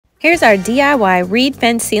Here's our DIY reed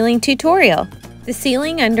fence ceiling tutorial. The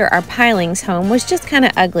ceiling under our pilings home was just kind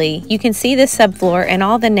of ugly. You can see the subfloor and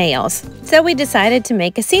all the nails. So we decided to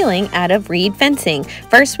make a ceiling out of reed fencing.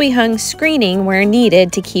 First we hung screening where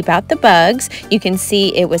needed to keep out the bugs. You can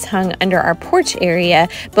see it was hung under our porch area,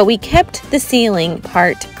 but we kept the ceiling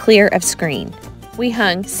part clear of screen. We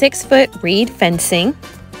hung 6-foot reed fencing,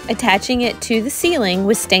 attaching it to the ceiling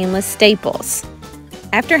with stainless staples.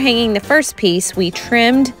 After hanging the first piece, we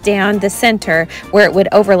trimmed down the center where it would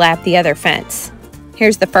overlap the other fence.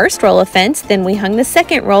 Here's the first roll of fence, then we hung the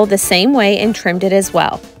second roll the same way and trimmed it as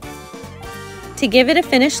well. To give it a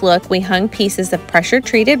finished look, we hung pieces of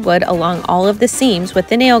pressure-treated wood along all of the seams with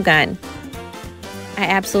the nail gun. I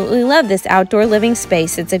absolutely love this outdoor living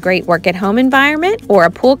space. It's a great work-at-home environment, or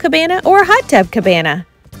a pool cabana, or a hot tub cabana.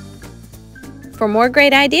 For more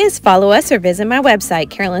great ideas, follow us or visit my website,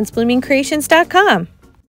 carolyn'sbloomingcreations.com.